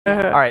All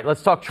right,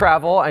 let's talk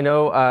travel. I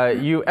know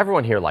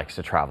everyone here likes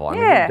to travel. I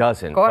mean, who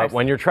doesn't? But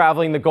when you're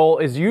traveling, the goal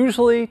is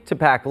usually to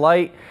pack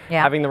light.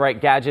 Yeah. Having the right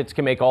gadgets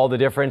can make all the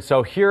difference.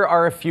 So here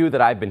are a few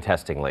that I've been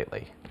testing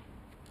lately.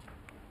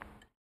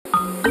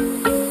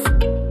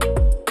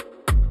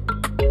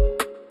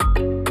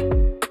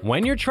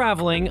 When you're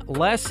traveling,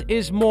 less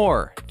is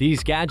more.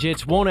 These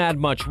gadgets won't add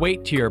much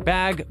weight to your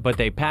bag, but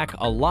they pack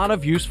a lot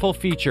of useful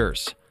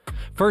features.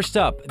 First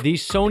up,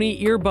 these Sony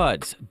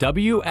earbuds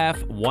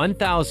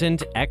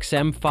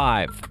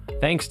WF-1000XM5.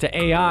 Thanks to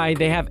AI,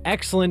 they have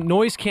excellent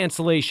noise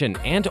cancellation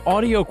and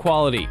audio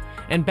quality,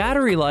 and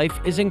battery life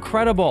is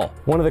incredible.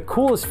 One of the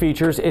coolest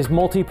features is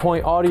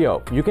multi-point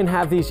audio. You can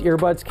have these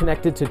earbuds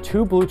connected to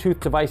two Bluetooth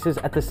devices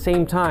at the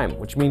same time,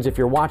 which means if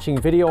you're watching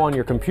video on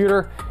your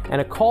computer and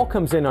a call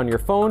comes in on your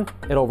phone,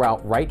 it'll route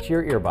right to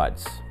your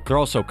earbuds. They're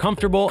also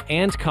comfortable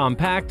and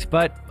compact,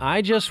 but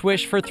I just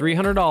wish for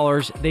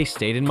 $300 they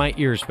stayed in my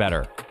ears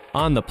better.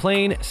 On the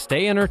plane,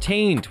 stay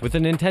entertained with a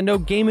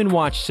Nintendo Game &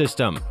 Watch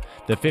system.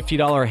 The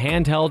 $50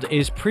 handheld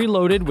is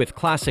preloaded with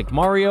classic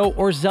Mario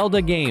or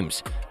Zelda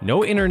games.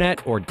 No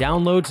internet or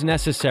downloads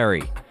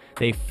necessary.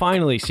 They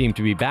finally seem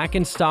to be back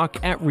in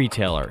stock at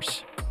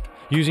retailers.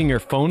 Using your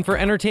phone for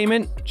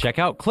entertainment? Check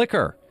out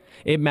Clicker.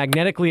 It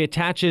magnetically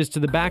attaches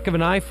to the back of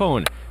an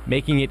iPhone,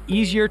 making it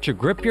easier to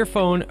grip your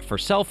phone for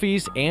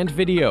selfies and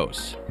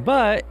videos.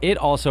 But it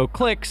also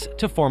clicks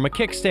to form a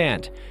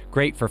kickstand.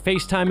 Great for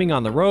FaceTiming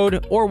on the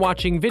road or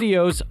watching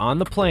videos on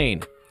the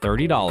plane.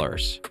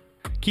 $30.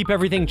 Keep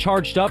everything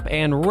charged up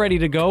and ready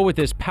to go with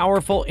this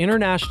powerful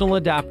international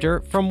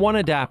adapter from One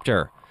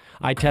Adapter.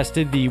 I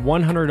tested the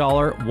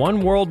 $100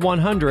 One World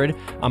 100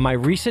 on my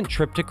recent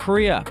trip to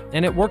Korea,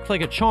 and it worked like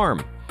a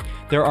charm.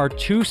 There are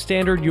two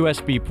standard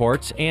USB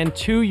ports and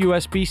two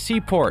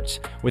USB-C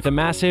ports with a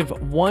massive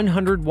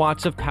 100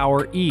 watts of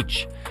power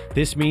each.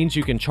 This means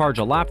you can charge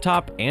a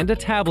laptop and a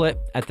tablet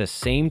at the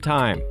same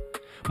time.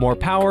 More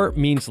power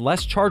means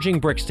less charging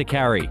bricks to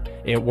carry.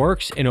 It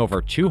works in over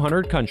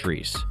 200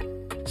 countries.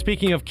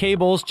 Speaking of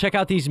cables, check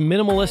out these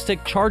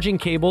minimalistic charging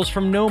cables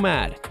from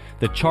Nomad.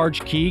 The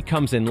charge key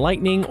comes in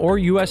Lightning or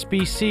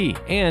USB-C,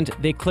 and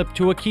they clip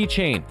to a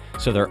keychain,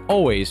 so they're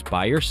always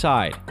by your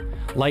side.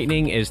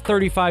 Lightning is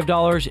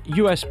 $35,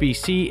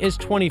 USB-C is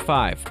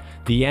 $25.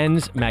 The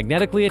ends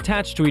magnetically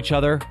attach to each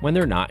other when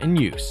they're not in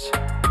use.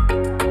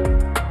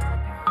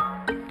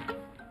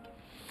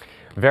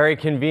 Very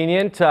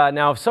convenient.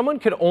 Now, if someone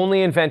could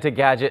only invent a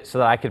gadget so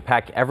that I could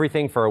pack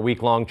everything for a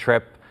week-long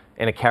trip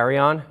in a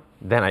carry-on,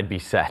 then I'd be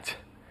set.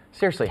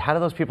 Seriously, how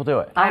do those people do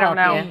it? I don't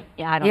know.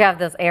 Yeah, I don't You have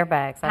those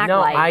airbags.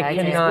 No, I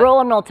cannot. Roll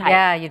them real tight.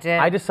 Yeah, you did.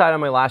 I decided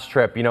on my last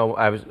trip, you know,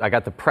 I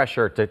got the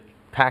pressure to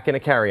pack in a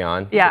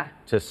carry-on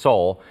to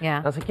Seoul. Yeah.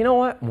 And I was like, you know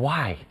what?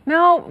 Why?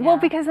 No, well,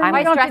 because then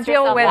you don't have to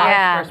deal with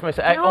it.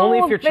 No, only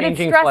if you're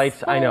changing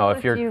flights. I know,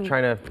 if you're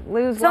trying to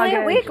lose it's only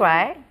a week,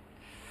 right?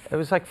 It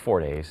was like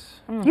 4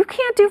 days. You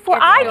can't do 4.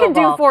 I can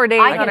do 4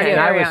 days. I can do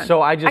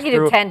I just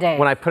do 10 days.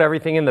 When I put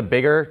everything in the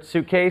bigger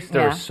suitcase,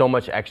 there was so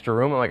much extra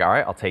room. I'm like, all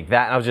right, I'll take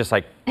that. And I was just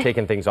like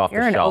taking things off the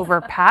shelf. You're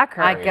an overpacker.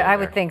 I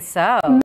would think so.